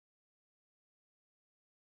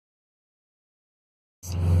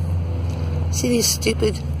See these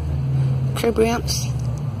stupid curb ramps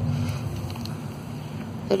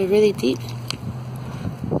that are really deep?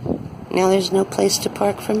 Now there's no place to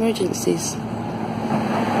park for emergencies.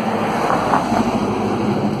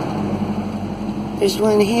 There's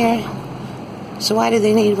one here, so why do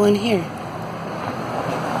they need one here?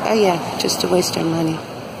 Oh yeah, just to waste our money.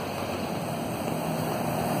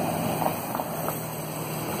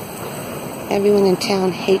 Everyone in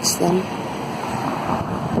town hates them.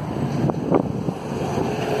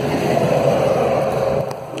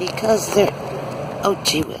 Because they're, oh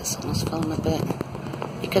gee whiz, almost fell on my butt.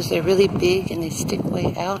 Because they're really big and they stick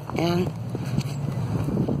way out, and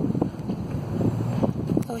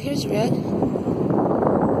oh, here's red.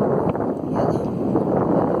 Yellow.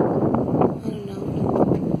 I don't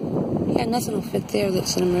know. Yeah, nothing will fit there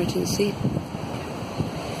that's an emergency.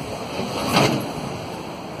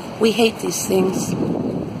 We hate these things.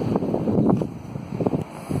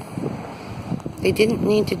 They didn't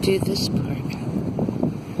need to do this part.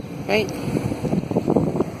 Right?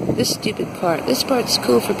 This stupid part. This part's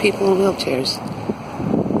cool for people in wheelchairs.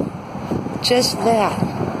 Just that.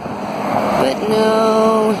 But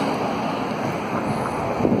no.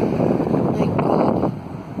 My God.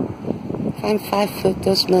 If I'm 5 foot,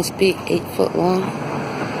 those must be 8 foot long.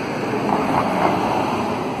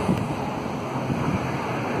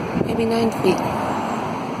 Maybe 9 feet.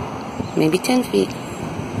 Maybe 10 feet.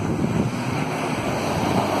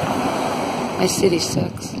 My city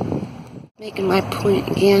sucks. Making my point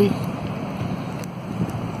again.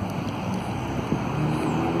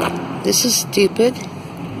 This is stupid.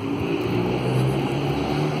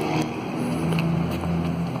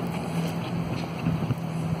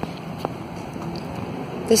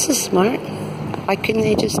 This is smart. Why couldn't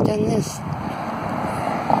they just done this?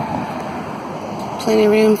 Plenty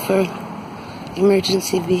of room for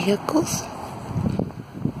emergency vehicles.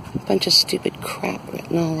 A bunch of stupid crap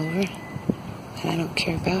written all over that I don't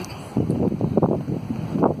care about.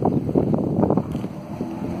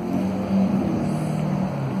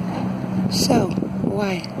 So,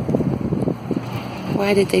 why?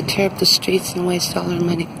 Why did they tear up the streets and waste all our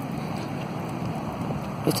money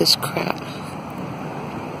with this crap?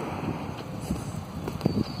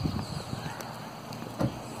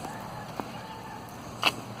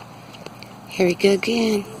 Here we go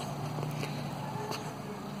again.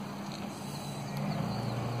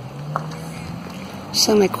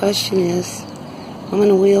 So my question is, I'm in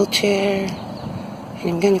a wheelchair and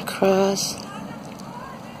I'm gonna cross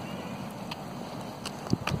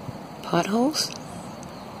potholes?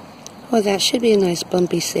 Well, that should be a nice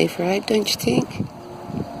bumpy safe ride, don't you think?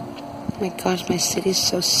 Oh my gosh, my city's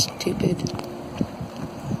so stupid.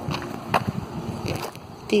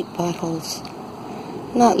 Deep potholes.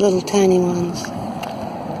 Not little tiny ones.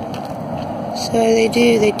 So they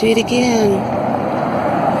do it again.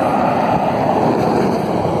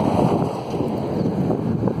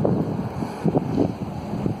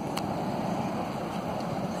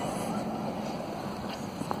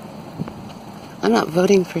 I'm not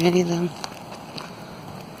voting for any of them.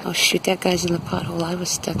 Oh shoot, that guy's in the pothole I was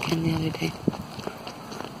stuck in the other day.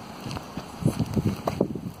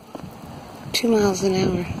 2 miles an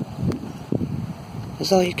hour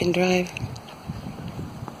is all you can drive.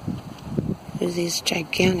 There's these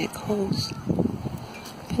gigantic holes.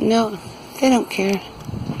 But no, they don't care.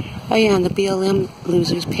 Oh yeah, and the BLM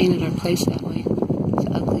losers painted our place that way. It's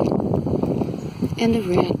ugly. End of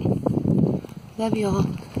rant. Love you all.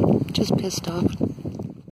 Just pissed off.